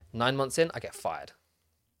9 months in, I get fired.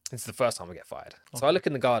 This is the first time I get fired. So I look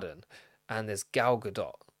in the garden and there's Gal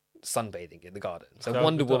Gadot sunbathing in the garden. So Gal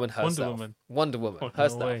Wonder Gadot. Woman herself. Wonder Woman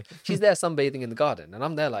herself. way. She's there sunbathing in the garden. And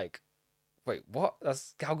I'm there like, wait, what?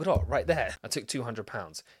 That's Gal Gadot right there. I took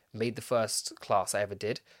 £200, made the first class I ever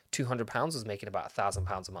did. £200 was making about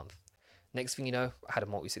 £1,000 a month. Next thing you know, I had a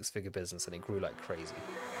multi-six-figure business and it grew like crazy.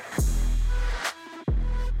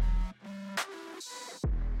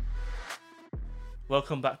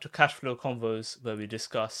 Welcome back to Cashflow Convos, where we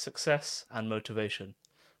discuss success and motivation.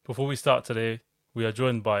 Before we start today, we are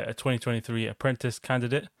joined by a 2023 Apprentice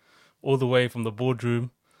candidate, all the way from the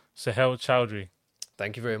boardroom, SOHAIL Chowdhary.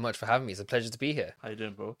 Thank you very much for having me. It's a pleasure to be here. How you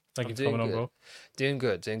doing, bro? Thank you for coming on, bro. Doing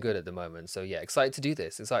good at the moment. So yeah, excited to do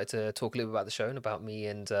this. Excited to talk a little bit about the show and about me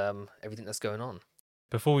and everything that's going on.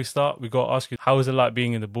 Before we start, we got to ask you, how is it like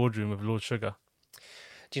being in the boardroom with Lord Sugar?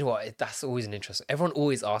 Do you know what? That's always an interesting. Everyone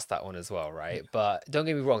always asks that one as well, right? But don't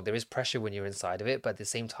get me wrong, there is pressure when you're inside of it, but at the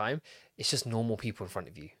same time, it's just normal people in front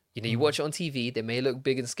of you. You know, you watch it on TV, they may look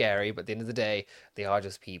big and scary, but at the end of the day, they are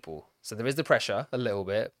just people. So there is the pressure a little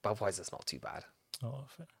bit, but otherwise it's not too bad. Oh,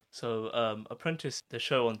 fair. So, Apprentice, the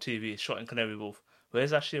show on TV, is shot in Canary Wharf.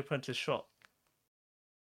 Where's actually Apprentice shot?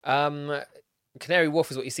 Canary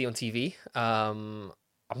Wharf is what you see on TV.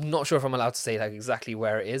 I'm not sure if I'm allowed to say like exactly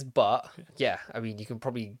where it is, but yeah, I mean, you can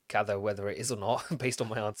probably gather whether it is or not based on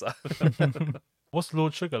my answer. What's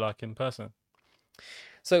Lord Sugar like in person?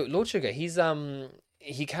 So Lord Sugar,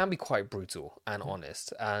 he can be quite brutal and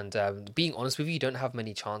honest. And being honest with you, you don't have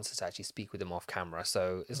many chances to actually speak with him off camera.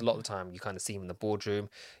 So it's a lot of the time you kind of see him in the boardroom.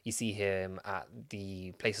 You see him at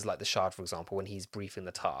the places like the Shard, for example, when he's briefing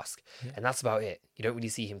the task. Yeah. And that's about it. You don't really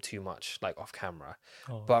see him too much like off camera.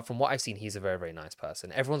 Oh. But from what I've seen, he's a very, very nice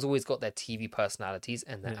person. Everyone's always got their TV personalities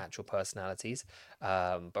and their actual personalities.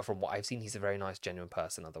 But from what I've seen, he's a very nice, genuine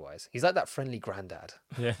person otherwise. He's like that friendly granddad.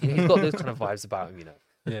 Yeah. You know, he's got those kind of vibes about him, you know.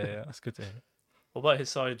 Yeah, that's good to hear. What about his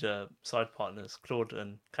side partners, Claude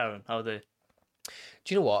and Karen? How are they?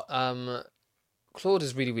 Do you know what? Claude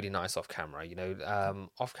is really, really nice off camera. You know,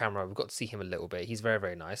 off camera, we've got to see him a little bit. He's very,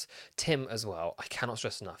 very nice. Tim as well. I cannot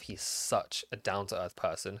stress enough. He's such a down-to-earth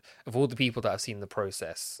person. Of all the people that I've seen in the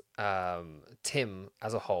process, Tim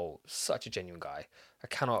as a whole, such a genuine guy. I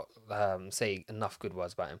cannot say enough good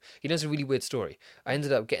words about him. He knows a really weird story. I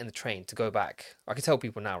ended up getting the train to go back. I can tell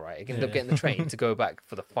people now, right? I ended up getting the train to go back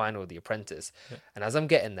for the final of The Apprentice. Yeah. And as I'm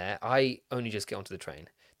getting there, I only just get onto the train.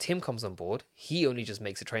 Tim comes on board. He only just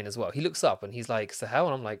makes a train as well. He looks up and he's like, SOHAIL?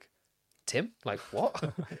 And I'm like, Tim? Like,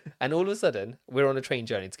 what? And all of a sudden, we're on a train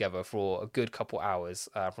journey together for a good couple hours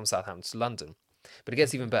from Southampton to London. But it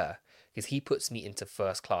gets even better because he puts me into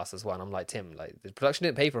first class as well. And I'm like, Tim, like, the production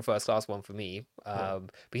didn't pay for a first class one for me. But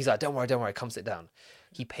he's like, don't worry, come sit down.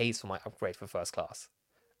 He pays for my upgrade for first class.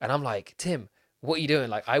 And I'm like, Tim, what are you doing?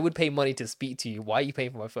 Like, I would pay money to speak to you. Why are you paying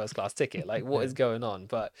for my first class ticket? Like, what is going on?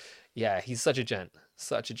 But yeah, he's such a gent.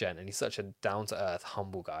 And he's such a down-to-earth,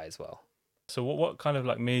 humble guy as well. So what kind of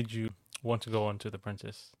like made you want to go on to The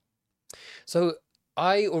Apprentice? So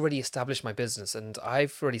I already established my business and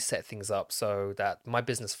I've already set things up so that my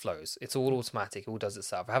business flows. It's all automatic. It all does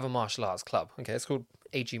itself. I have a martial arts club. Okay, it's called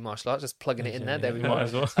AG Martial Arts. Just plugging it in there. There we go.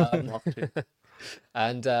 Might as well.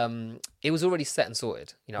 And it was already set and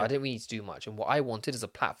sorted. You know, I didn't really need to do much. And what I wanted is a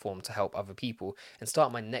platform to help other people and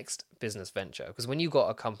start my next business venture. Because when you've got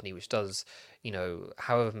a company which does, you know,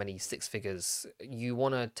 however many six figures, you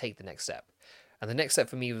want to take the next step. And the next step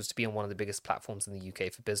for me was to be on one of the biggest platforms in the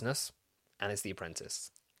UK for business. And it's The Apprentice.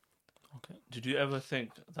 Okay. Did you ever think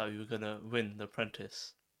that you were going to win The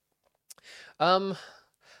Apprentice? So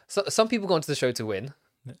some people go onto the show to win.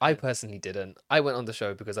 I personally didn't. I went on the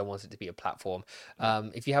show because I wanted it to be a platform.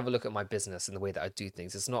 If you have a look at my business and the way that I do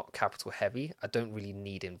things, it's not capital heavy. I don't really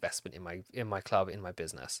need investment in my club, in my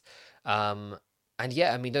business. And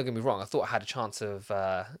yeah, I mean, don't get me wrong. I thought I had a chance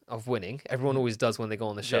of winning. Everyone always does when they go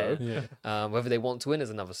on the show. Yeah. Whether they want to win is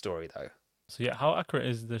another story, though. So yeah, how accurate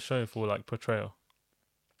is the show for like portrayal?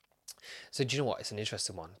 So do you know what? It's an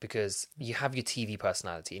interesting one because you have your TV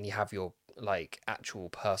personality and you have your like actual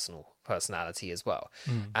personal personality as well.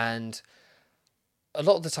 And a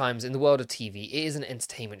lot of the times in the world of TV, it is an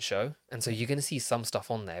entertainment show. And so you're going to see some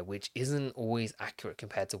stuff on there which isn't always accurate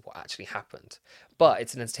compared to what actually happened. But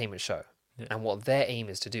it's an entertainment show. Yeah. And what their aim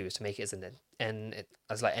is to do is to make it I can't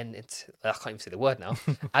even say the word now,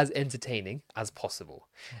 as entertaining as possible.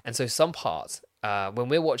 And so some parts, when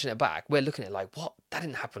we're watching it back, we're looking at it like, what? That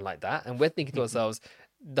didn't happen like that. And we're thinking to ourselves,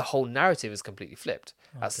 the whole narrative is completely flipped.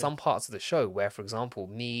 Okay. At some parts of the show where, for example,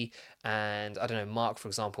 me and, I don't know, Mark, for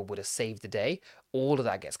example, would have saved the day, all of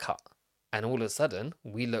that gets cut. And all of a sudden,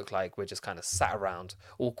 we look like we're just kind of sat around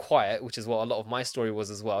all quiet, which is what a lot of my story was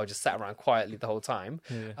as well. I just sat around quietly the whole time,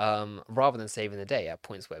 rather than saving the day at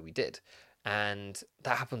points where we did. And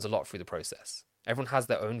that happens a lot through the process. Everyone has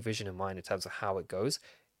their own vision in mind in terms of how it goes.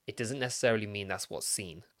 It doesn't necessarily mean that's what's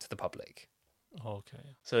seen to the public.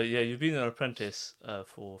 Okay. So yeah, you've been an apprentice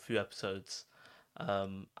for a few episodes,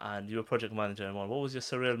 and you were project manager in one. What was your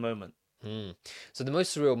surreal moment? So the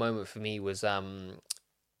most surreal moment for me was,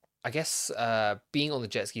 I guess, being on the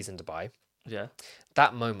jet skis in Dubai. Yeah.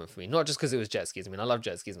 That moment for me, not just because it was jet skis. I mean, I love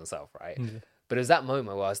jet skis myself, right? Yeah. But it was that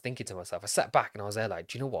moment where I was thinking to myself, I sat back and I was there like,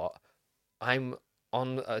 do you know what? I'm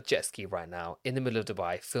on a jet ski right now in the middle of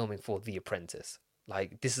Dubai filming for The Apprentice.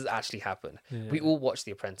 Like, this has actually happened. Yeah. We all watched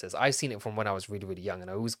The Apprentice. I've seen it from when I was really, really young, and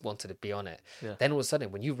I always wanted to be on it. Yeah. Then all of a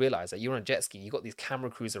sudden, when you realize that you're on a jet ski, you got these camera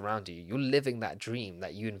crews around you, you're living that dream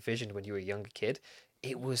that you envisioned when you were a younger kid.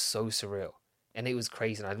 It was so surreal. And it was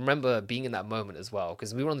crazy. And I remember being in that moment as well,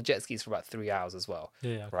 because we were on the jet skis for about 3 hours as well.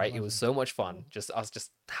 Yeah. Right? It was so much fun. Just us just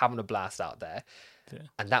having a blast out there. Yeah.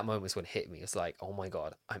 And that moment was when it hit me. It's like, oh my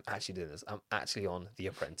God, I'm actually doing this. I'm actually on The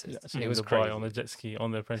Apprentice. Actually It in was Dubai crazy. on the jet ski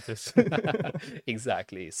on The Apprentice.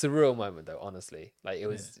 Exactly. Surreal moment though, honestly. Like it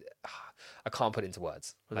was, I can't put it into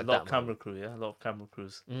words. With Like a lot that of camera moment. crew, yeah, a lot of camera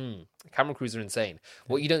crews. Camera crews are insane.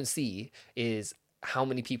 What you don't see is how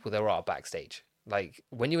many people there are backstage. Like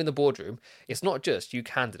when you're in the boardroom, it's not just you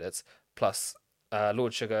candidates plus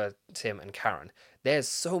Lord Sugar, Tim, and Karen. There's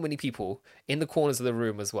so many people in the corners of the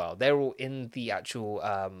room as well. They're all in the actual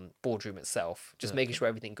boardroom itself, just making sure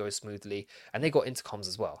everything goes smoothly. And they got intercoms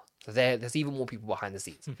as well. So there's even more people behind the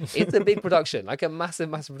scenes. It's a big production, like a massive,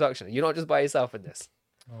 massive production. You're not just by yourself in this.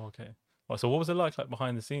 Oh, okay. Well, so what was it like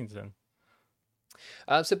behind the scenes then?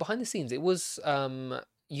 So behind the scenes, it was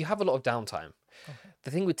you have a lot of downtime.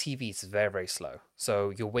 The thing with TV is very, very slow.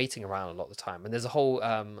 So you're waiting around a lot of the time. And there's a whole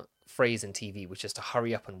phrase in TV, which is to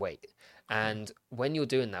hurry up and wait. And when you're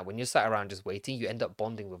doing that, when you're sat around just waiting, you end up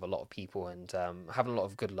bonding with a lot of people and having a lot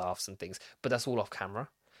of good laughs and things. But that's all off camera.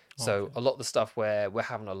 So a lot of the stuff where we're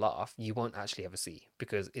having a laugh, you won't actually ever see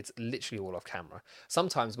because it's literally all off camera.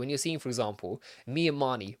 Sometimes when you're seeing, for example, me and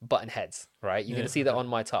Marnie button heads, right? You're going to see that on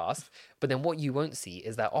my task. But then what you won't see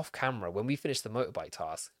is that off camera, when we finished the motorbike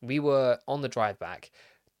task, we were on the drive back.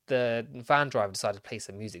 The van driver decided to play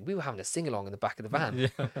some music. We were having a sing along in the back of the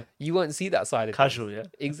van. You won't see that side of Casual, things.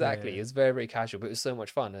 yeah. Exactly. It was very, very casual, but it was so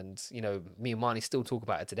much fun. And, you know, me and Marnie still talk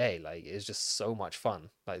about it today. Like, it was just so much fun,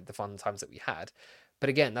 like the fun times that we had. But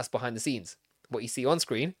again, that's behind the scenes. What you see on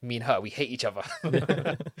screen, me and her, we hate each other.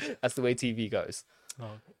 That's the way TV goes.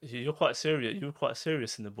 Oh. You're quite serious. You were quite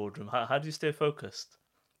serious in the boardroom. How do you stay focused?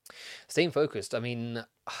 Staying focused. I mean,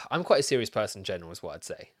 I'm quite a serious person in general, is what I'd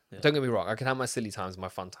say. Yeah. Don't get me wrong. I can have my silly times, my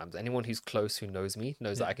fun times. Anyone who's close, who knows me,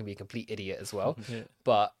 knows that I can be a complete idiot as well.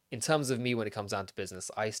 But in terms of me, when it comes down to business,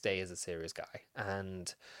 I stay as a serious guy.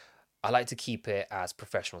 And I like to keep it as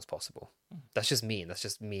professional as possible. That's just me, and that's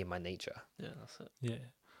just me and my nature. Yeah, that's it. Yeah.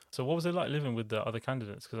 So what was it like living with the other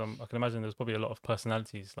candidates? Because I can imagine there's probably a lot of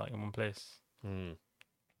personalities like in one place.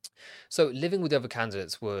 So living with the other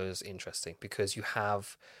candidates was interesting because you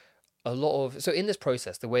have a lot of... So in this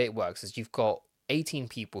process, the way it works is you've got 18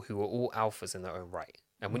 people who are all alphas in their own right.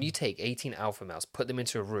 And when you take 18 alpha males, put them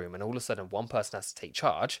into a room, and all of a sudden one person has to take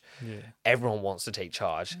charge, everyone wants to take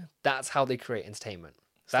charge. That's how they create entertainment.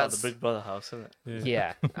 That's the Big Brother house, isn't it?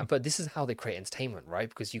 Yeah. But this is how they create entertainment, right?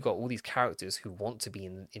 Because you've got all these characters who want to be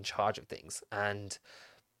in charge of things. And,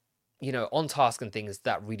 you know, on task and things,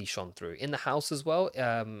 that really shone through. In the house as well,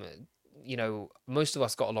 you know, most of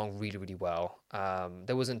us got along really, really well.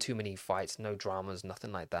 There wasn't too many fights, no dramas,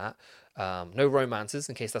 nothing like that. No romances,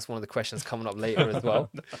 in case that's one of the questions coming up later as well.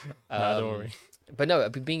 Don't worry. But no,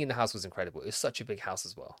 being in the house was incredible. It was such a big house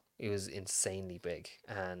as well. It was insanely big.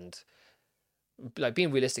 And like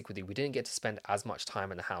being realistic with you, we didn't get to spend as much time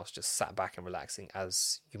in the house just sat back and relaxing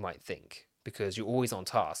as you might think, because you're always on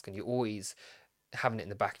task and you're always having it in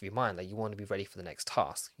the back of your mind, like you want to be ready for the next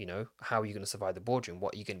task. You know, how are you going to survive the boardroom?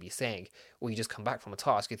 What are you going to be saying? Or you just come back from a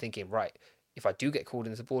task, you're thinking, right, if I do get called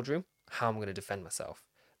into the boardroom, how am I going to defend myself?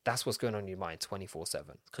 That's what's going on in your mind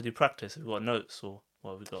 24/7. Could you practice? Have you got notes or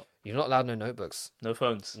what have we got? You're not allowed no notebooks, No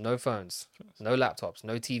phones. no phones, no laptops,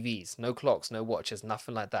 no TVs, no clocks, no watches,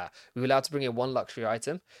 nothing like that. We were allowed to bring in one luxury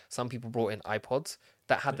item. Some people brought in iPods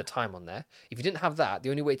that had the time on there. If you didn't have that, the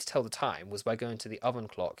only way to tell the time was by going to the oven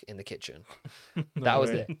clock in the kitchen. That was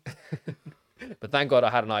it. But thank God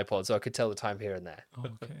I had an iPod, so I could tell the time here and there.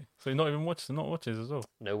 Okay. So you're not even not watches as well?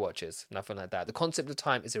 No watches, nothing like that. The concept of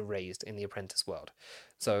time is erased in the Apprentice world.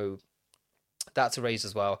 So that's erased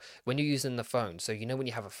as well. When you're using the phone, so you know when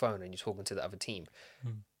you have a phone and you're talking to the other team,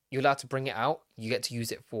 you're allowed to bring it out. You get to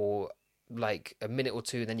use it for like a minute or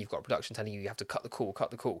two, and then you've got production telling you have to cut the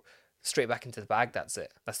call, straight back into the bag. That's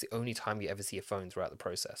it. That's the only time you ever see a phone throughout the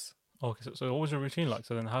process. Okay, so what was your routine like?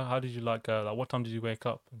 So then how did you like what time did you wake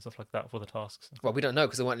up and stuff like that for the tasks? Well, we don't know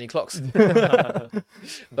because there weren't any clocks.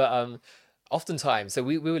 But oftentimes, so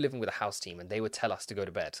we were living with a house team, and they would tell us to go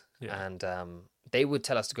to bed, Yeah. and they would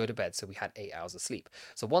tell us to go to bed, so we had 8 hours of sleep.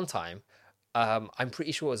 So one time, I'm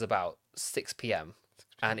pretty sure it was about 6 p.m.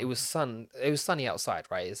 and it was sunny outside,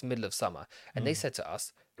 right? It's middle of summer, and they said to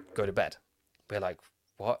us, "Go to bed." We're like,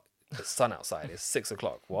 "What? It's sun outside. It's 6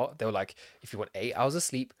 o'clock. What?" They were like, "If you want 8 hours of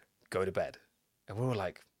sleep, go to bed." And we were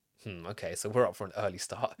like, okay, so we're up for an early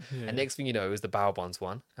start. Yeah. And next thing you know, it was the Bao Buns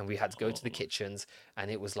one, and we had to go to the kitchens,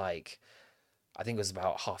 and it was like, I think it was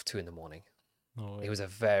about 2:30 in the morning. No way. It was a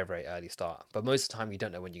very, very early start. But most of the time, you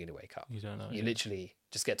don't know when you're going to wake up. You don't know. You yeah. literally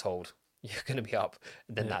just get told you're going to be up,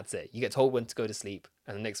 and then Yeah. that's it. You get told when to go to sleep,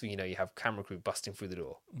 and the next thing you know, you have camera crew busting through the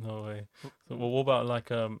door. No way. So, well, what about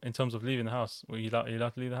like in terms of leaving the house? Were you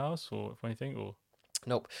allowed to leave the house or for anything or?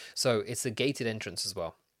 Nope. So it's a gated entrance as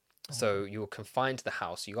well. So you're confined to the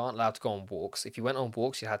house. You aren't allowed to go on walks. If you went on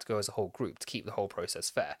walks, you had to go as a whole group to keep the whole process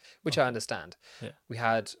fair, which I understand. Yeah. We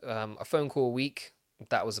had a phone call a week.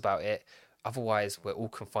 That was about it. Otherwise, we're all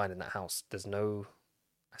confined in that house. There's no,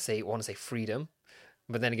 I want to say freedom,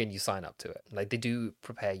 but then again, you sign up to it. Like they do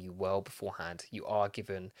prepare you well beforehand. You are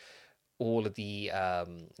given all of the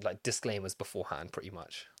like disclaimers beforehand, pretty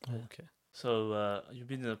much. Okay. So you've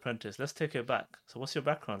been an apprentice. Let's take it back. So what's your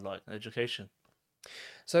background like in education?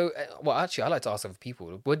 So, well, actually, I like to ask other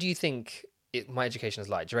people. What do you think my education is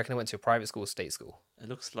like? Do you reckon I went to a private school or state school? It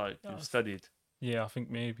looks like you've studied Yeah, I think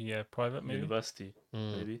maybe private maybe. university,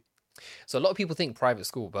 maybe. So a lot of people think private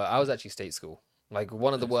school, but I was actually state school. Like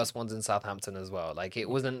one of the worst ones in Southampton as well. Like it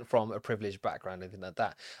wasn't from a privileged background or anything like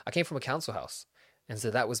that. I came from a council house, and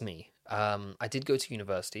so that was me. I did go to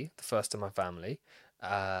university, the first in my family,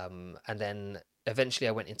 and then eventually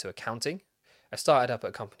I went into accounting. I started up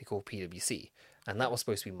at a company called PwC, and that was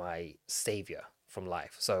supposed to be my savior from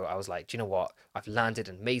life. So I was like, do you know what? I've landed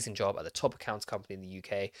an amazing job at the top accounts company in the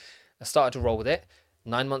UK. I started to roll with it.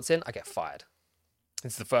 9 months in, I get fired.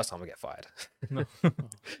 This is the first time I get fired. No.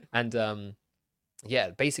 And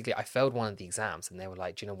yeah, basically I failed one of the exams, and they were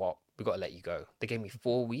like, do you know what? We've got to let you go. They gave me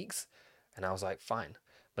 4 weeks, and I was like, fine.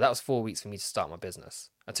 But that was 4 weeks for me to start my business.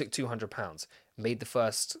 I took £200, made the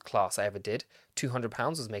first class I ever did. £200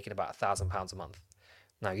 was making about £1,000 a month.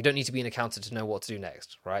 Now, you don't need to be an accountant to know what to do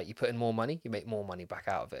next, right? You put in more money, you make more money back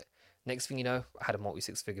out of it. Next thing you know, I had a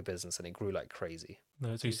multi-six-figure business, and it grew like crazy.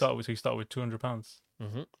 No, so you start with £200.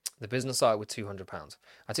 The business started with £200.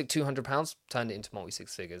 I took £200, turned it into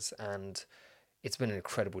multi-six figures, and it's been an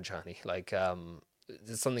incredible journey. Like,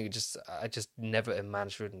 it's something I just never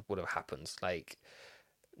imagined would have happened. Like,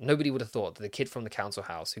 nobody would have thought that the kid from the council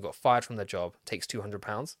house who got fired from their job takes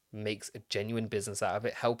 £200, makes a genuine business out of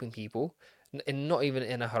it, helping people, and not even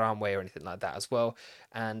in a haram way or anything like that as well,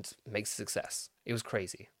 and makes a success. It was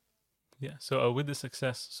crazy. Yeah. So with the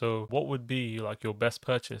success, so what would be like your best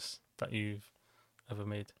purchase that you've ever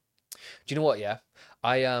made? Do you know what? Yeah,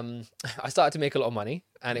 I I started to make a lot of money,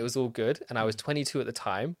 and it was all good. And I was 22 at the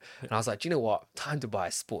time, and I was like, do you know what? Time to buy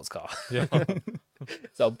a sports car. Yeah.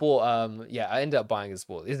 So I bought I ended up buying a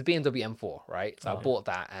sport. It's a BMW M4, right? So I bought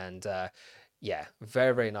that, and yeah,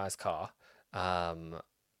 very, very nice car.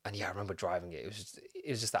 And yeah, I remember driving it. It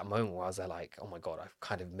was just that moment where I was there like, oh my God, I've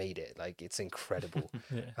kind of made it. Like, it's incredible.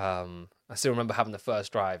 Yeah. I still remember having the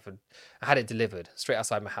first drive, and I had it delivered straight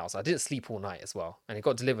outside my house. I didn't sleep all night as well. And it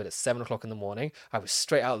got delivered at 7 o'clock in the morning. I was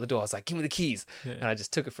straight out the door. I was like, give me the keys. Yeah. And I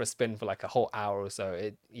just took it for a spin for like a whole hour or so.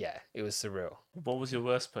 It was surreal. What was your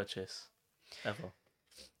worst purchase ever?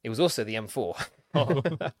 It was also the M4.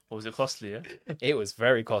 What was it costly? Yeah. It was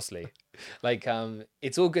very costly. Like,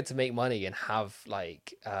 it's all good to make money and have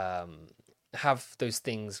like have those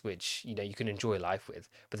things which, you know, you can enjoy life with,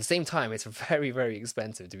 but at the same time it's very, very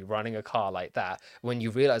expensive to be running a car like that when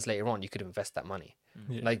you realize later on you could invest that money.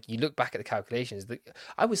 Yeah. Like, you look back at the calculations,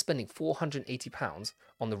 I was spending £480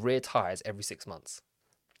 on the rear tires every 6 months.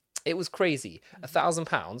 It was crazy.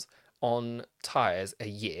 £1,000 on tires a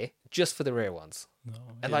year just for the rear ones. No.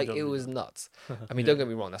 And Yeah, like, don't it be- was nuts. I mean, don't get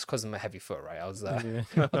me wrong, that's because of my heavy foot, right? I was Yeah.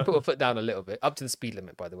 I put my foot down a little bit, up to the speed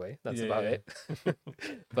limit, by the way. That's Yeah, about yeah. it.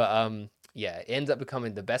 But yeah, it ends up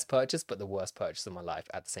becoming the best purchase, but the worst purchase of my life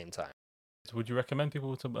at the same time. So would you recommend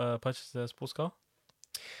people to purchase a sports car?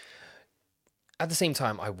 At the same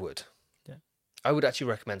time, I would. Yeah. I would actually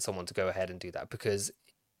recommend someone to go ahead and do that, because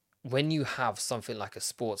when you have something like a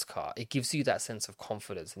sports car, it gives you that sense of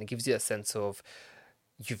confidence, and it gives you that sense of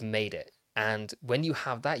you've made it. And when you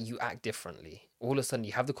have that, you act differently. all of a sudden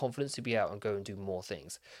you have the confidence to be out and go and do more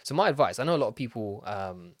things. So my advice, I know a lot of people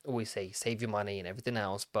always say save your money and everything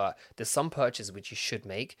else, but there's some purchases which you should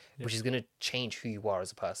make, which is going to change who you are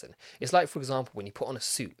as a person. It's like, for example, when you put on a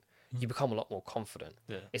suit, you become a lot more confident.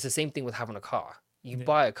 Yeah. It's the same thing with having a car. You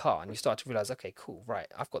buy a car and you start to realize, okay, cool, right,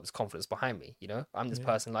 I've got this confidence behind me. You know, I'm this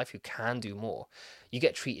person in life who can do more. You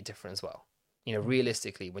get treated different as well. You know,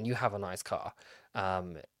 realistically, when you have a nice car,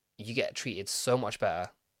 you get treated so much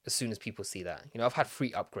better as soon as people see that. You know, I've had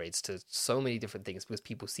free upgrades to so many different things because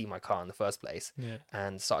people see my car in the first place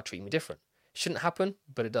and start treating me different. Shouldn't happen,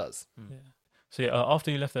 but it does. Yeah. So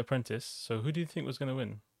after you left The Apprentice, so who do you think was going to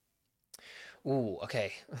win? Ooh,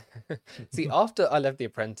 okay. See, after I left The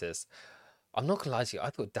Apprentice, I'm not gonna lie to you, I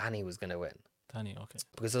thought Danny was gonna win. Danny, okay.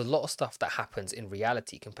 Because there's a lot of stuff that happens in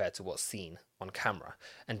reality compared to what's seen on camera.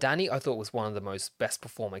 And Danny, I thought, was one of the most best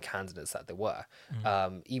performing candidates that there were.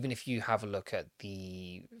 Even if you have a look at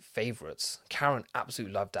the favourites, Karen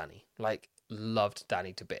absolutely loved Danny. Like, loved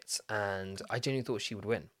Danny to bits. And I genuinely thought she would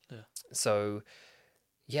win. Yeah. So,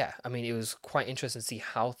 yeah, I mean, it was quite interesting to see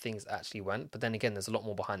how things actually went. But then again, there's a lot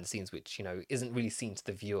more behind the scenes, which, you know, isn't really seen to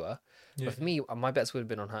the viewer. Yeah. But for me, my bets would have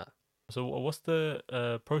been on her. So what's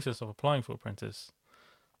the process of applying for Apprentice?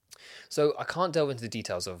 So I can't delve into the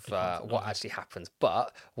details of what actually happens,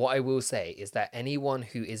 but what I will say is that anyone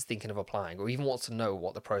who is thinking of applying or even wants to know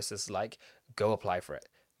what the process is like, go apply for it,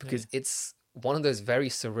 because it's one of those very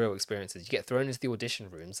surreal experiences. You get thrown into the audition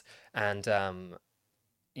rooms and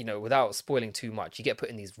you know, without spoiling too much, you get put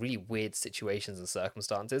in these really weird situations and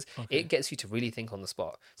circumstances. It gets you to really think on the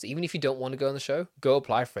spot. So even if you don't want to go on the show, go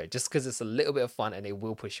apply for it, just because it's a little bit of fun and it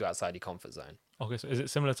will push you outside your comfort zone. Okay, so is it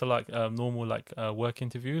similar to like normal like work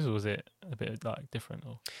interviews, or is it a bit like different?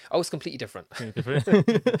 Or Oh, it's completely different. different?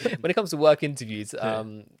 When it comes to work interviews,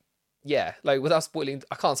 yeah, like without spoiling,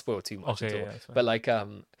 I can't spoil too much at all. that's fine. But like,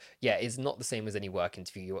 yeah, it's not the same as any work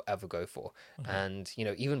interview you'll ever go for. And you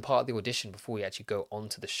know, even part of the audition before you actually go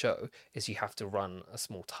onto the show is you have to run a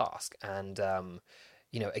small task, and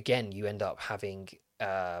you know, again, you end up having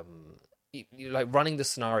you like running the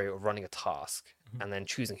scenario of running a task and then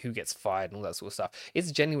choosing who gets fired and all that sort of stuff.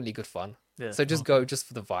 It's genuinely good fun. Yeah. So just go just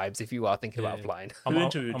for the vibes if you are thinking about applying. Who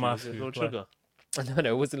interviewed you? Was it Lord Sugar?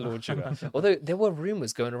 No, it wasn't Lord Sugar. Although there were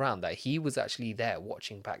rumours going around that he was actually there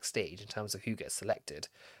watching backstage in terms of who gets selected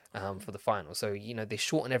for the final. So, you know, they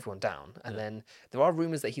shorten everyone down. And then there are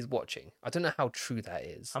rumours that he's watching. I don't know how true that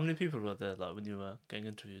is. How many people were there like when you were getting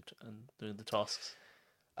interviewed and doing the tasks?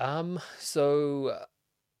 So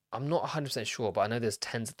I'm not 100% sure, but I know there's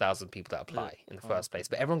tens of thousands of people that apply in the first place.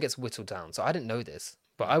 But everyone gets whittled down. So I didn't know this.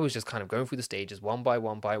 But I was just kind of going through the stages one by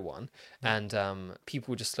one by one, and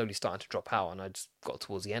people were just slowly starting to drop out, and I just got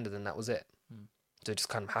towards the end, and then that was it. So it just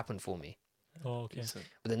kind of happened for me. Oh, okay.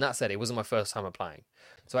 But then that said, it wasn't my first time applying.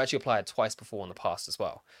 So I actually applied twice before in the past as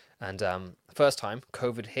well. And first time,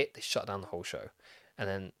 COVID hit, they shut down the whole show. And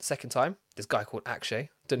then second time, this guy called Akshay,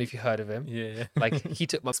 don't know if you heard of him. Yeah. Like, he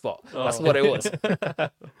took my spot. That's what it was.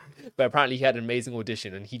 But apparently he had an amazing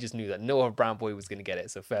audition, and he just knew that no other brown boy was going to get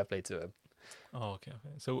it. So fair play to him. Oh, okay.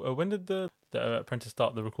 So when did the Apprentice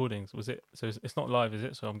start the recordings? Was it so? It's not live, is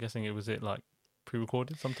it? So I'm guessing it was like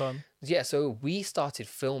pre-recorded sometime. Yeah. So we started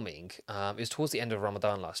filming. It was towards the end of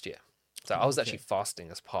Ramadan last year. So I was actually fasting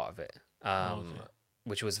as part of it,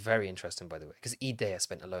 which was very interesting, by the way, because Eid day I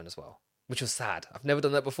spent alone as well, which was sad. I've never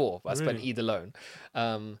done that before, but I spent Eid alone.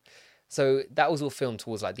 So that was all filmed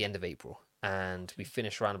towards like the end of April, and we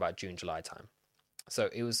finished around about June, July time. So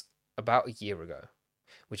it was about a year ago.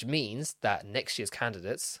 Which means that next year's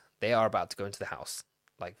candidates, they are about to go into the house,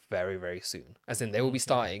 like very, very soon. As in, they will be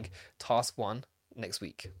starting task 1 next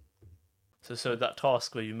week. So that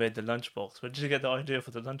task where you made the lunchbox, where did you get the idea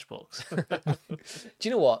for the lunchbox? Do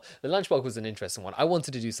you know what? The lunchbox was an interesting one. I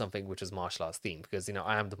wanted to do something which was martial arts themed because, you know,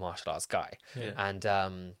 I am the martial arts guy. Yeah.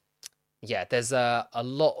 And yeah, there's a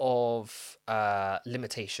lot of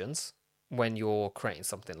limitations when you're creating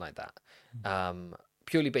something like that.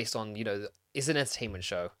 Purely based on, you know, it's an entertainment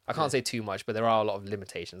show. I can't say too much, but there are a lot of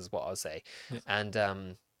limitations, is what I'll say. Yeah.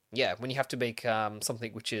 And yeah, when you have to make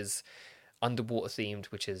something which is underwater themed,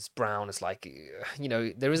 which is brown, it's like, you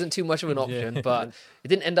know, there isn't too much of an option, but it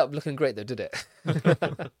didn't end up looking great though, did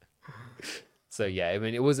it? So yeah, I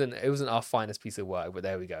mean, it wasn't our finest piece of work, but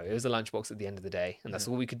there we go. It was a lunchbox at the end of the day, and that's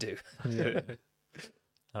all we could do.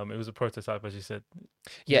 It was a prototype, as you said.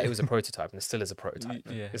 Yeah, it was a prototype, and it still is a prototype.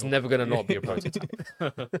 Yeah. It's never going to not be a prototype.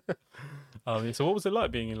 So what was it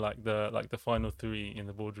like being in like the final 3 in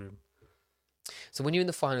the boardroom? So when you're in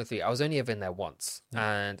the final 3, I was only ever in there once,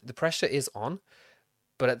 and the pressure is on,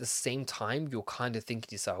 but at the same time, you're kind of thinking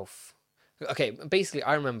to yourself, Okay, basically,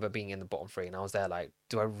 I remember being in the bottom three, and I was there like,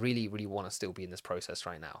 do I really, really want to still be in this process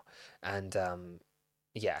right now? And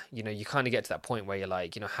yeah, you kind of get to that point where you're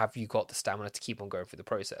like, have you got the stamina to keep on going through the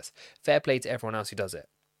process? Fair play to everyone else who does it,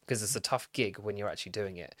 because it's a tough gig when you're actually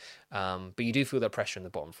doing it. But you do feel that pressure in the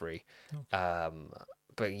bottom three.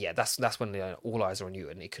 But yeah, that's when all eyes are on you,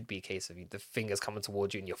 and it could be a case of the fingers coming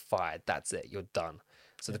towards you, and you're fired. That's it, you're done.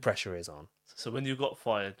 So the pressure is on. So when you got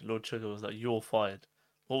fired, Lord Trigger was like, "You're fired."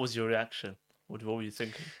 What was your reaction? What were you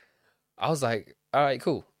thinking? I was like, all right,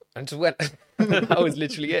 cool, and just went. That was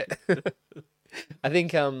literally it. I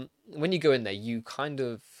think when you go in there, you kind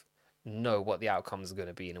of know what the outcomes are going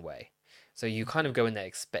to be in a way. So you kind of go in there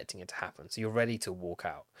expecting it to happen. So you're ready to walk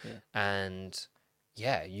out. Yeah. And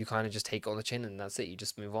yeah, you kind of just take it on the chin, and that's it. You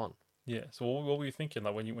just move on. Yeah. So what were you thinking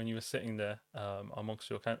like when you were sitting there amongst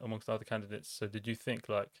the other candidates? So did you think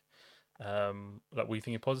like were you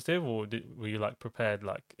thinking positive, or were you like prepared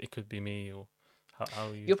like it could be me, or how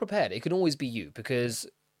are you? You're prepared. It can always be you, because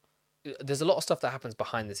there's a lot of stuff that happens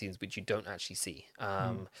behind the scenes which you don't actually see.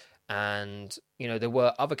 And there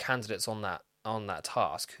were other candidates on that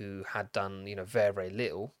task who had done very, very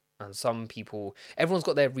little. And some people, everyone's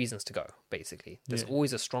got their reasons to go. Basically, there's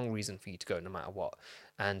always a strong reason for you to go, no matter what.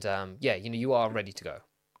 And yeah, you are ready to go.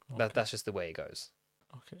 Okay. That's just the way it goes.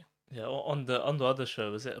 Okay. Yeah, on the other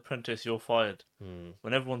show, was it Apprentice? You're fired.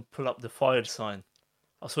 When everyone pull up the fired sign,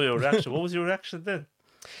 I saw your reaction. What was your reaction then?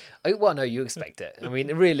 Oh, well, no, you expect it. I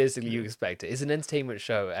mean, realistically, you expect it. It's an entertainment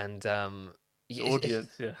show, and The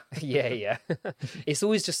audience, yeah. yeah. It's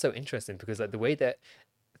always just so interesting, because like the way that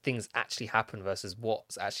things actually happen versus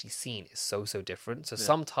what's actually seen is so different. So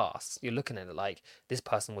some tasks you're looking at it like this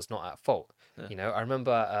person was not at fault. Yeah. I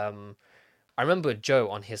remember Joe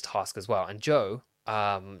on his task as well, and Joe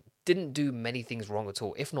didn't do many things wrong at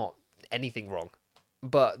all, if not anything wrong.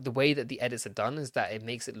 But the way that the edits are done is that it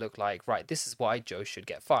makes it look like, right, this is why Joe should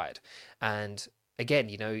get fired. And again,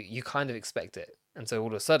 you kind of expect it. And so all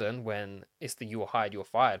of a sudden, when it's the "you were hired, you were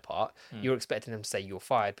fired" part, you're expecting them to say "you're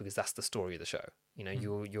fired" because that's the story of the show.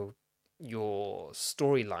 You're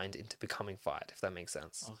storylined into becoming fired, if that makes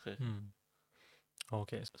sense. Okay.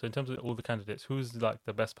 Okay. So in terms of all the candidates, who's like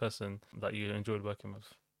the best person that you enjoyed working with?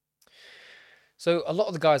 So a lot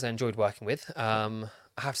of the guys I enjoyed working with, I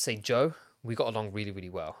have to say Joe, we got along really, really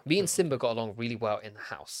well. Me and Simba got along really well in the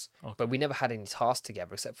house, but we never had any tasks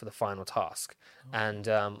together except for the final task. And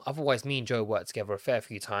otherwise, me and Joe worked together a fair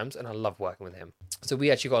few times, and I love working with him. So we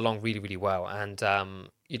actually got along really, really well. And,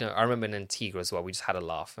 I remember in Antigua as well, we just had a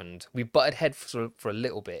laugh, and we butted heads for a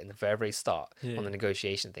little bit in the very, very start on the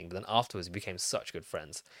negotiation thing. But then afterwards, we became such good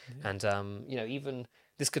friends. And, even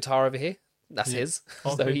this guitar over here, that's his.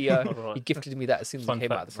 So he gifted me that as soon as he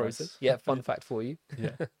came out of the process. Yeah, fun fact for you.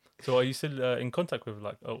 Yeah. So are you still in contact with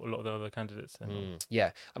like a lot of the other candidates?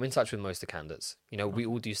 Yeah, I'm in touch with most of the candidates. We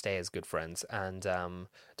all do stay as good friends. And don't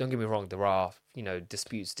get me wrong, there are,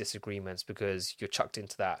 disputes, disagreements, because you're chucked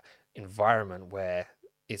into that environment where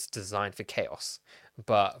it's designed for chaos.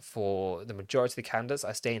 But for the majority of the candidates,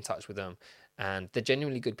 I stay in touch with them, and they're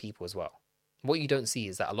genuinely good people as well. What you don't see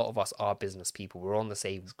is that a lot of us are business people. We're on the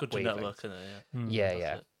same It's good to wavelength. network, isn't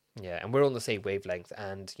it? Yeah, and we're on the same wavelength,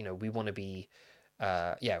 and we want to be.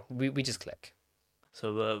 We just click.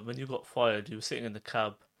 So when you got fired, you were sitting in the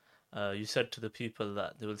cab. You said to the people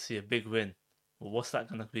that they will see a big win. Well, what's that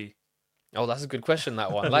going to be? Oh, that's a good question,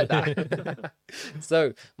 that one. I like that.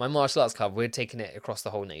 So my martial arts club, we're taking it across the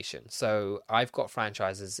whole nation. So I've got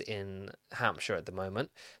franchises in Hampshire at the moment.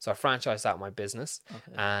 So I franchised out my business,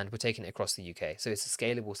 and we're taking it across the UK. So it's a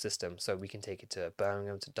scalable system. So we can take it to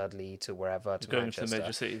Birmingham, to Dudley, to wherever, to Going Manchester. to the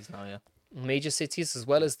major cities now, yeah. Major cities as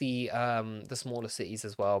well as the smaller cities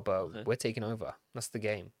as well. But we're taking over. That's the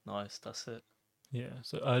game. Nice, that's it. Yeah.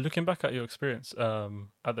 So looking back at your experience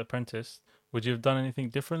at The Apprentice, would you have done anything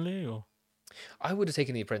differently, or? I would have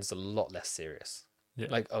taken The Apprentice a lot less serious. Yeah.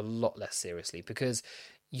 Like a lot less seriously, because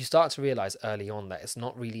you start to realize early on that it's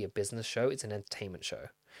not really a business show, it's an entertainment show.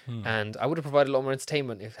 And I would have provided a lot more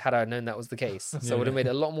entertainment had I known that was the case. So I would have made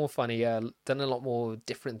it a lot more funnier, done a lot more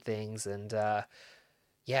different things. And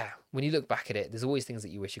when you look back at it, there's always things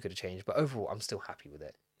that you wish you could have changed. But overall, I'm still happy with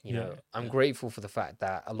it. I'm grateful for the fact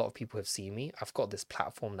that a lot of people have seen me. I've got this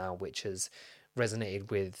platform now which has resonated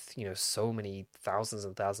with so many thousands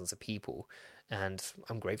and thousands of people, and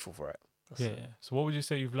I'm grateful for it. So what would you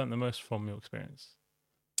say you've learned the most from your experience?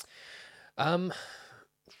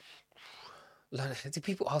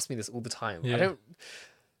 People ask me this all the time.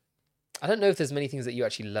 I don't know if there's many things that you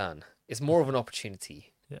actually learn. It's more of an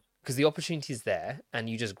opportunity, because the opportunity is there and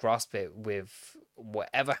you just grasp it with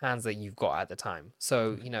whatever hands that you've got at the time.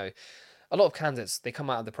 So a lot of candidates, they come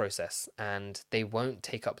out of the process and they won't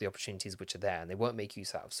take up the opportunities which are there, and they won't make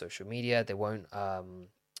use out of social media. They won't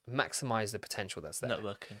maximize the potential that's there.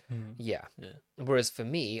 Networking. Yeah. Yeah. Whereas for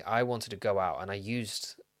me, I wanted to go out and I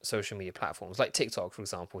used social media platforms like TikTok, for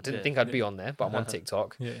example. Didn't think I'd be on there, but I'm on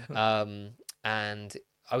TikTok. And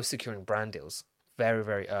I was securing brand deals very,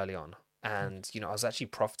 very early on. And, you know, I was actually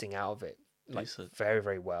profiting out of it like Decent. very,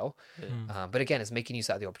 very well. Yeah. But again, it's making use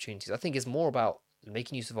out of the opportunities. I think it's more about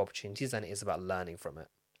making use of opportunities than it is about learning from it.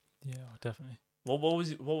 Yeah, definitely. What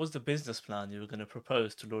was the business plan you were going to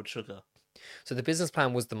propose to Lord Sugar? So the business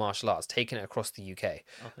plan was the martial arts, taking it across the UK. Okay.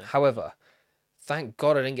 However, thank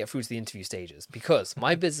God I didn't get through to the interview stages because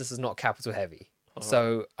my business is not capital heavy.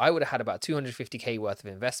 So I would have had about 250k worth of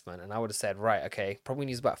investment, and I would have said, right, okay, probably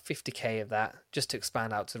use about 50k of that just to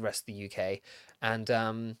expand out to the rest of the UK.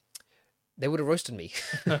 And they would have roasted me.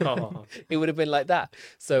 It would have been like that.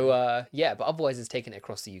 So yeah, but otherwise it's taking it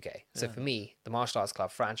across the UK. So for me, the martial arts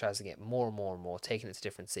club, franchising it more and more and more, taking it to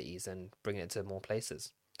different cities and bringing it to more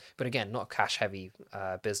places. But again, not a cash heavy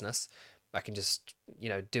business. I can just, you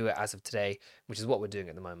know, do it as of today, which is what we're doing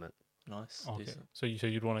at the moment. Nice. Okay. Decent. So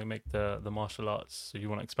you'd want to make the martial arts. So you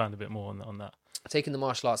want to expand a bit more on that. Taking the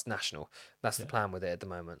martial arts national. That's the plan with it at the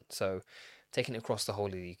moment. So taking it across the whole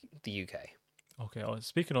of the UK. Okay.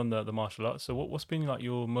 Speaking on the martial arts, so what's been like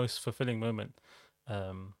your most fulfilling moment,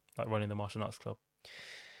 like running the martial arts club?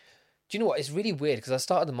 Do you know what? It's really weird because I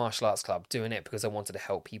started the martial arts club doing it because I wanted to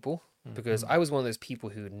help people. Because I was one of those people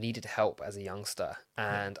who needed help as a youngster,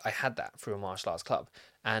 and I had that through a martial arts club.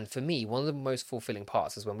 And for me, one of the most fulfilling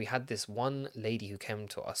parts is when we had this one lady who came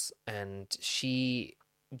to us, and she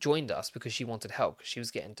joined us because she wanted help because she was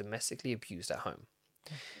getting domestically abused at home.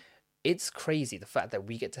 It's crazy the fact that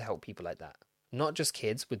we get to help people like that. Not just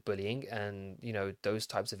kids with bullying and, you know, those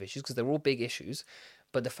types of issues, because they're all big issues,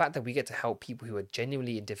 but the fact that we get to help people who are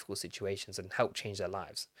genuinely in difficult situations and help change their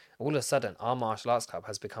lives. All of a sudden, our martial arts club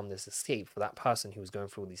has become this escape for that person who was going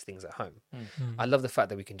through all these things at home. I love the fact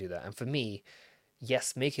that we can do that. And for me,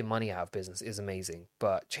 yes, making money out of business is amazing,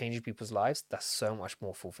 but changing people's lives, that's so much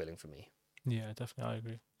more fulfilling for me. Yeah, definitely. I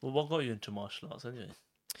agree. Well, what got you into martial arts anyway?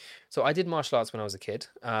 So I did martial arts when I was a kid.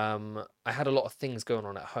 I had a lot of things going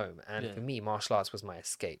on at home, and Yeah. for me, martial arts was my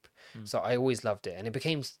escape. So I always loved it, and it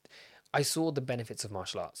became. I saw the benefits of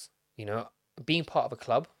martial arts. You know, being part of a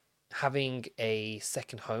club, having a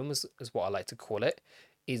second home, is what I like to call it,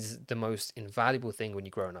 is the most invaluable thing when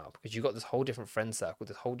you're growing up, because you've got this whole different friend circle,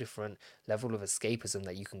 this whole different level of escapism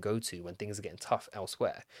that you can go to when things are getting tough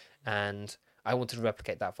elsewhere. And I wanted to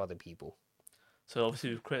replicate that for other people. So obviously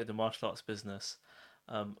you've created the martial arts business.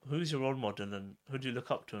 Who's your role model and who do you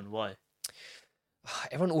look up to and why?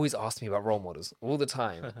 Everyone always asks me about role models all the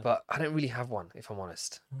time, but I don't really have one, if I'm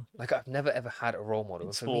honest. Like, I've never ever had a role model. In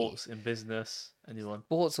And for sports, in business, anyone?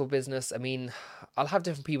 sports or business, I mean, I'll have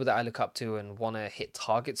different people that I look up to and want to hit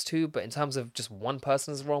targets to, but in terms of just one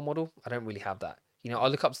person as a role model, I don't really have that. You know, I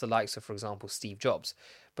look up to the likes of, for example, Steve Jobs,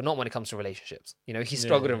 but not when it comes to relationships. You know, he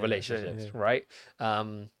struggled in relationships, right?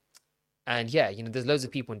 And yeah, you know, there's loads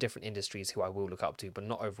of people in different industries who I will look up to, but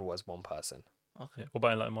not overall as one person. Okay. What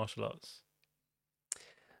about in like martial arts?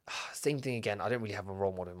 Same thing again. I don't really have a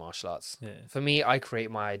role model in martial arts. Yeah. For me, I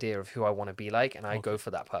create my idea of who I want to be like, and I go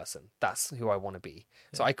for that person. That's who I want to be.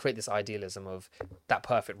 So I create this idealism of that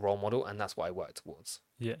perfect role model, and that's what I work towards.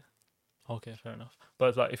 Yeah. Okay, fair enough.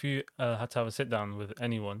 But like, if you had to have a sit down with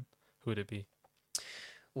anyone, who would it be?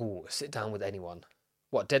 Ooh, sit down with anyone.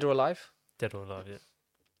 What, dead or alive? Dead or alive? Yeah.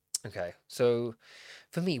 Okay, so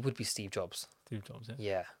for me, it would be Steve Jobs. Steve Jobs. Yeah.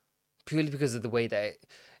 Yeah, purely because of the way that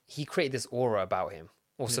he created this aura about him.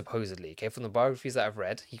 Or supposedly, okay, from the biographies that I've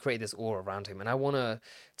read, he created this aura around him, and I want to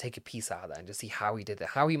take a piece out of that and just see how he did that,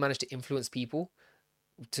 how he managed to influence people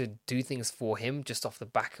to do things for him just off the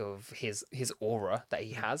back of his aura that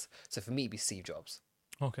he has. So for me, it'd be Steve Jobs.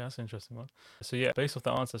 Okay, that's an interesting one. So yeah, based off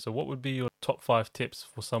that answer, so what would be your top 5 tips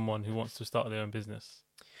for someone who wants to start their own business?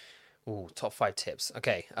 Ooh, top 5 tips.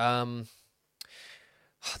 Okay. There's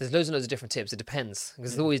loads and loads of different tips. It depends,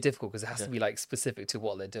 because it's always difficult because it has to be like specific to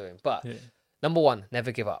what they're doing. But number 1,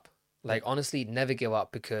 never give up. Like, honestly, never give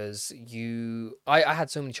up, because I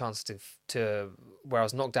had so many chances to where I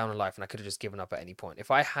was knocked down in life and I could have just given up at any point.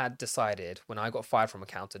 If I had decided when I got fired from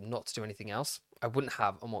accountant not to do anything else, I wouldn't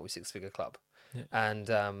have a multi-six-figure club. Yeah. And,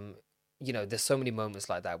 you know, there's so many moments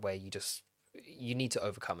like that where you need to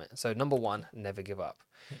overcome it. So number 1, never give up.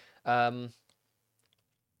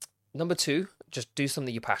 Number 2, just do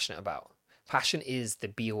something you're passionate about. Passion is the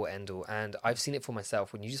be all end all. And I've seen it for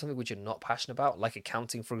myself. When you do something which you're not passionate about, like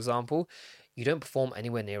accounting, for example, you don't perform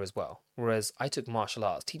anywhere near as well. Whereas I took martial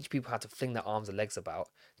arts, teaching people how to fling their arms and legs about,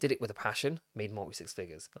 did it with a passion, made multi six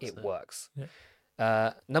figures. It works.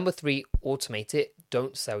 Yeah. Number 3, automate it.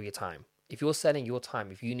 Don't sell your time. If you're selling your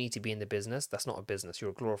time, if you need to be in the business, that's not a business. You're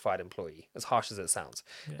a glorified employee, as harsh as it sounds.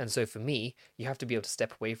 Yeah. And so for me, you have to be able to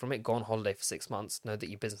step away from it, go on holiday for 6 months, know that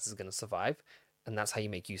your business is going to survive, and that's how you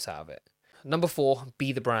make use out of it. Number 4,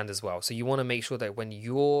 be the brand as well. So you want to make sure that when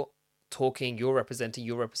you're talking, you're representing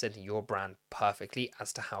your brand perfectly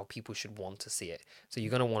as to how people should want to see it. So you're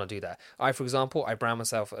going to want to do that. For example, I brand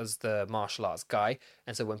myself as the martial arts guy.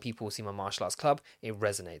 And so when people see my martial arts club, it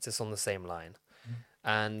resonates. It's on the same line.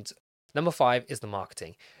 And number 5 is the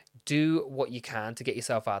marketing. Do what you can to get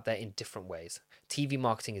yourself out there in different ways. TV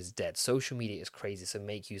marketing is dead. Social media is crazy, so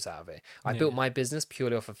make use out of it. I built my business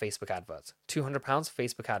purely off of Facebook adverts. £200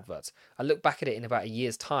 Facebook adverts. I look back at it in about a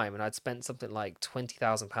year's time and I'd spent something like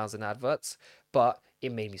 £20,000 in adverts, but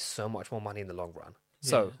it made me so much more money in the long run.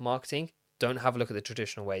 So marketing, don't have a look at the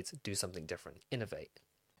traditional ways. Do something different. Innovate.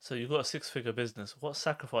 So you've got a 6-figure business. What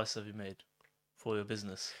sacrifice have you made for your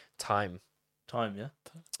business? Time. Time, yeah?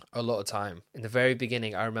 A lot of time. In the very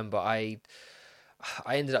beginning, I remember I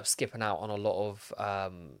ended up skipping out on a lot of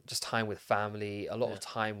just time with family, a lot of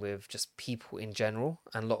time with just people in general,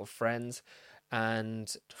 and a lot of friends, and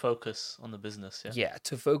To focus on the business, yeah? yeah,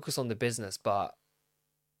 to focus on the business. But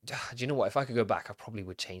do you know what? If I could go back, I probably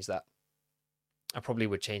would change that.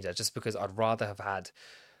 Just because I'd rather have had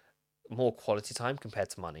more quality time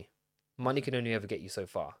compared to money. Money can only ever get you so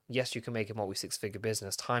far. Yes, you can make a multi-6-figure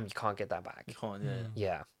business. Time, you can't get that back. You can't,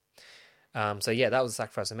 yeah. So yeah, that was the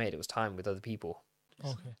sacrifice I made. It was time with other people.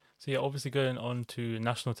 Okay. So yeah, obviously going on to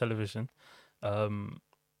national television,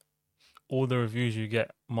 all the reviews you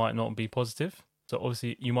get might not be positive. So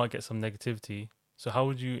obviously you might get some negativity. So how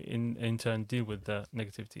would you in turn deal with the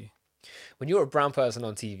negativity? When you're a brown person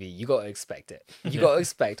on TV, you got to expect it. You got to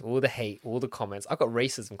expect all the hate, all the comments. I got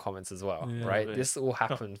racism comments as well, right? really? This all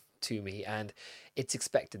happened to me, and it's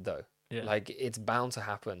expected though. Yeah. Like, it's bound to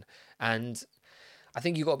happen. And I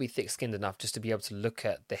think you got to be thick-skinned enough just to be able to look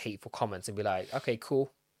at the hateful comments and be like, okay,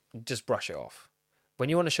 cool, just brush it off. When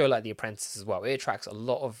you're on a show like The Apprentice as well, it attracts a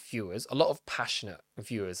lot of viewers, a lot of passionate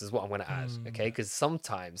viewers is what I'm going to add, okay? Because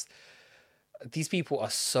sometimes these people are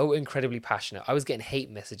so incredibly passionate. I was getting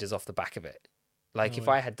hate messages off the back of it. Like, if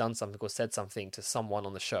I had done something or said something to someone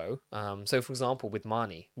on the show, so for example, with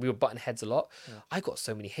Marnie, we were butting heads a lot. I got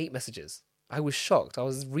so many hate messages. I was shocked. I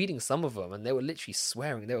was reading some of them and they were literally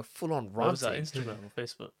swearing. They were full on ranting. What was that, Instagram or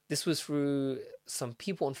Facebook? This was through some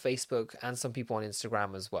people on Facebook and some people on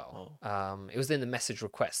Instagram as well. It was in the message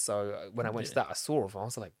request. So when I went to that, I saw them. I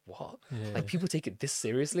was like, what? Like, people take it this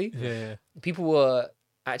seriously? Yeah. People were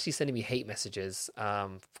actually sending me hate messages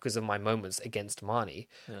because of my moments against Marnie,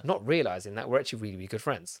 not realizing that we're actually really, really good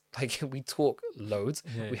friends. Like, we talk loads.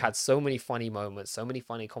 We had so many funny moments, so many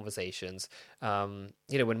funny conversations.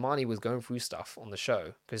 You know, when Marnie was going through stuff on the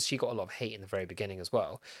show, because she got a lot of hate in the very beginning as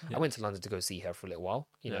well. I went to London to go see her for a little while,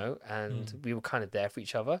 you know, and we were kind of there for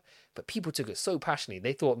each other. But people took it so passionately.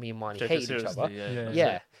 They thought me and Marnie hated each other.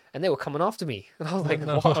 Yeah. And they were coming after me. And I was like,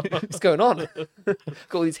 what's going on? Got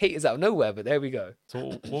all these haters out of nowhere, but there we go.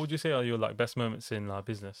 So what would you say are your best moments in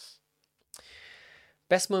business?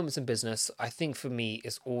 Best moments in business, I think for me,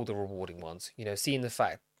 is all the rewarding ones. You know, seeing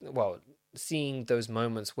those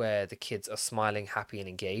moments where the kids are smiling, happy, and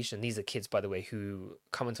engaged. And these are kids, by the way, who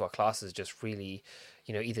come into our classes just really,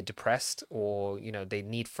 you know, either depressed or, you know, they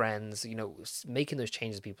need friends, you know, making those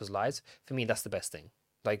changes in people's lives. For me, that's the best thing.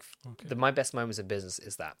 Like, my best moments in business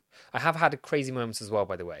is that. I have had crazy moments as well,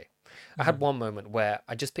 by the way. I had one moment where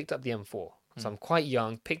I just picked up the M4. So I'm quite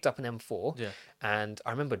young, picked up an M4, and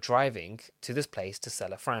I remember driving to this place to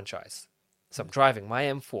sell a franchise. So I'm driving my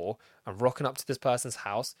M4, I'm rocking up to this person's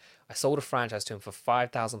house. I sold a franchise to him for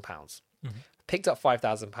 £5,000. Picked up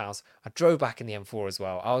 £5,000. I drove back in the M4 as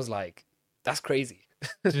well. I was like, that's crazy.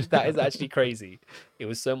 That is actually crazy. It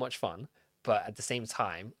was so much fun. But at the same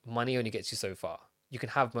time, money only gets you so far. You can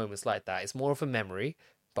have moments like that. It's more of a memory.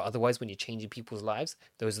 But otherwise, when you're changing people's lives,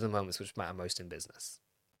 those are the moments which matter most in business.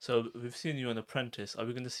 So we've seen you on Apprentice. Are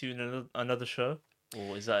we going to see you in another show?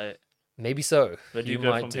 Or is that it? Maybe so. Where do you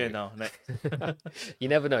go from here now? Next? You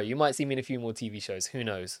never know. You might see me in a few more TV shows. Who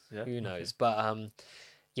knows? Yeah, Who knows? But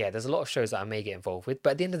yeah, there's a lot of shows that I may get involved with.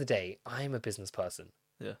 But at the end of the day, I'm a business person.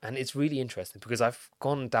 Yeah. And it's really interesting because I've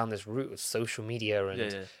gone down this route of social media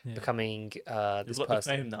and becoming this person. You've got the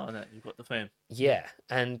fame now, innit? You've got the fame. Yeah.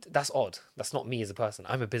 And that's odd. That's not me as a person.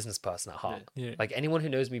 I'm a business person at heart. Yeah. Like, anyone who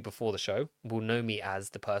knows me before the show will know me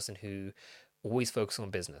as the person who always focuses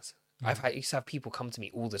on business. I used to have people come to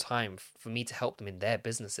me all the time for me to help them in their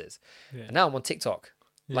businesses. Yeah. And now I'm on TikTok.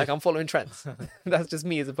 Like, I'm following trends. That's just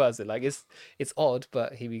me as a person. Like, it's odd,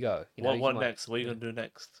 but here we go. You know, What next? What are you going to do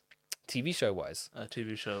next? TV show wise? A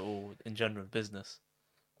TV show or in general, business?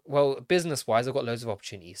 Well, business wise, I've got loads of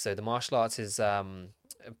opportunities. So the martial arts is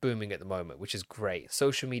booming at the moment, which is great.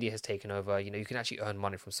 Social media has taken over. You know, you can actually earn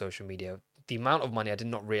money from social media. The amount of money I did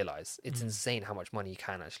not realize. It's insane how much money you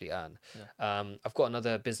can actually earn. Yeah. I've got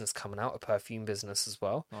another business coming out, a perfume business as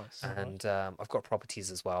well. Nice. And I've got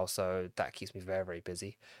properties as well, so that keeps me very, very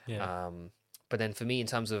busy. Yeah. But then for me, in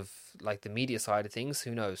terms of like the media side of things,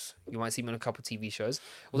 who knows? You might see me on a couple of TV shows.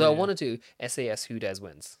 Although I want to do SAS Who Dares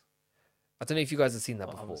Wins. I don't know if you guys have seen that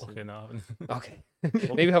before. Okay, no, I haven't. Okay,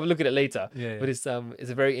 maybe have a look at it later. Yeah, But it's a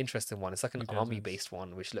very interesting one. It's like an Who Dares army-based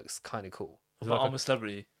one, which looks kind of cool. I'm a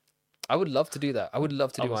celebrity. I would love to do that. I would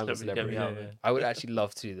love to do I'm a Celebrity, get Celebrity. me out, man. I would actually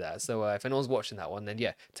love to do that. So if anyone's watching that one, then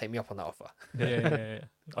yeah, take me up on that offer. Yeah.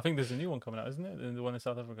 I think there's a new one coming out, isn't it? The one in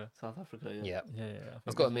South Africa. South Africa, yeah. Yeah. Yeah.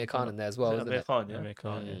 It's got Amir Khan in there as well, isn't Amir it? Khan, yeah. Amir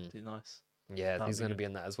Khan, yeah. Pretty nice. Yeah, That'd he's be going to good. be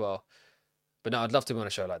in that as well. But no, I'd love to be on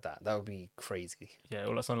a show like that. That would be crazy. Yeah,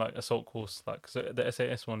 well, that's on like assault course. Like, so the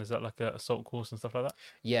SAS one, is that like a assault course and stuff like that?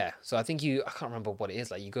 Yeah, so I think I can't remember what it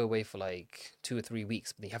is. Like, you go away for like 2 or 3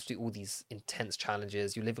 weeks, but you have to do all these intense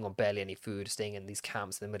challenges. You're living on barely any food, staying in these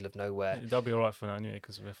camps in the middle of nowhere. That'll be alright for now anyway,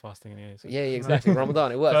 because we're fasting anyway. So. Yeah, exactly.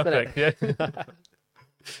 Ramadan, it works, doesn't Perfect, it? yeah.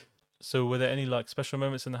 So were there any like special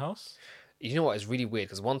moments in the house? You know what? It's really weird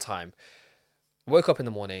because one time, I woke up in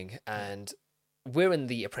the morning and we're in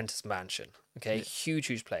the Apprentice mansion. Okay,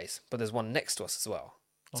 huge place. But there's one next to us as well.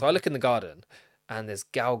 So I look in the garden, and there's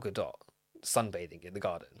Gal Gadot sunbathing in the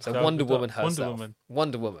garden. So Gal Wonder Gadot. Woman herself.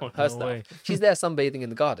 Wonder Woman Oh, no herself. way. She's there sunbathing in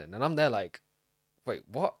the garden, and I'm there like, wait,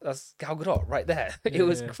 what? That's Gal Gadot right there. It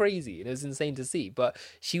was Yeah. crazy, and it was insane to see. But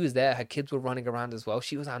she was there. Her kids were running around as well.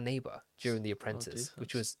 She was our neighbor during the Apprentice,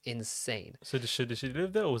 which was insane. So did she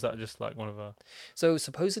live there, or was that just like one of her? So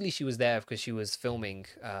supposedly she was there because she was filming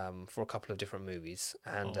for a couple of different movies,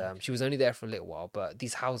 and she was only there for a little while. But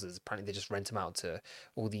these houses, apparently, they just rent them out to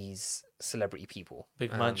all these celebrity people.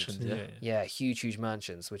 Big And, mansions, yeah. Yeah, huge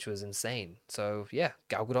mansions, which was insane. So yeah,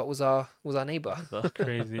 Gal Gadot was our neighbor.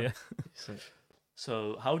 Crazy, yeah. Decent.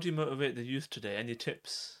 So, how do you motivate the youth today? Any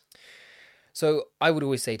tips? So I would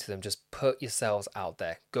always say to them, just put yourselves out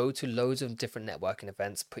there. Go to loads of different networking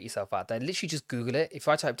events. Put yourself out there. Literally just Google it. If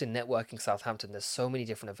I typed in networking Southampton, there's so many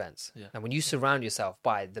different events. Yeah. And when you surround yourself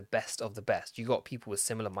by the best of the best, you got people with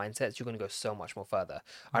similar mindsets, you're going to go so much more further.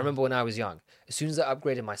 I remember when I was young, as soon as I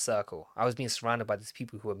upgraded my circle, I was being surrounded by these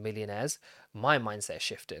people who were millionaires. My mindset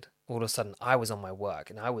shifted. All of a sudden, I was on my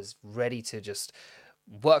work and I was ready to just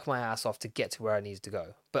work my ass off to get to where I needed to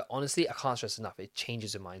go. But honestly, I can't stress enough, it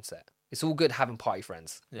changes your mindset. It's all good having party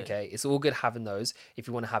friends, okay? It's all good having those if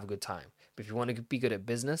you want to have a good time. But if you want to be good at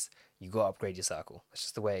business, you got to upgrade your circle. That's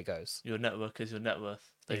just the way it goes. Your network is your net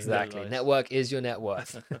worth. There you Exactly. go, guys. Network is your net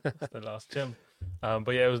worth. That's the last gem. But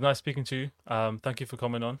yeah, it was nice speaking to you. Thank you for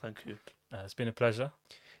coming on. Thank you. It's been a pleasure.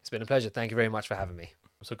 It's been a pleasure. Thank you very much for having me.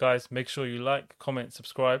 So guys, make sure you like, comment,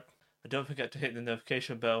 subscribe. And don't forget to hit the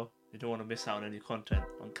notification bell. You don't want to miss out on any content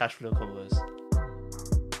on Cashflow Convos.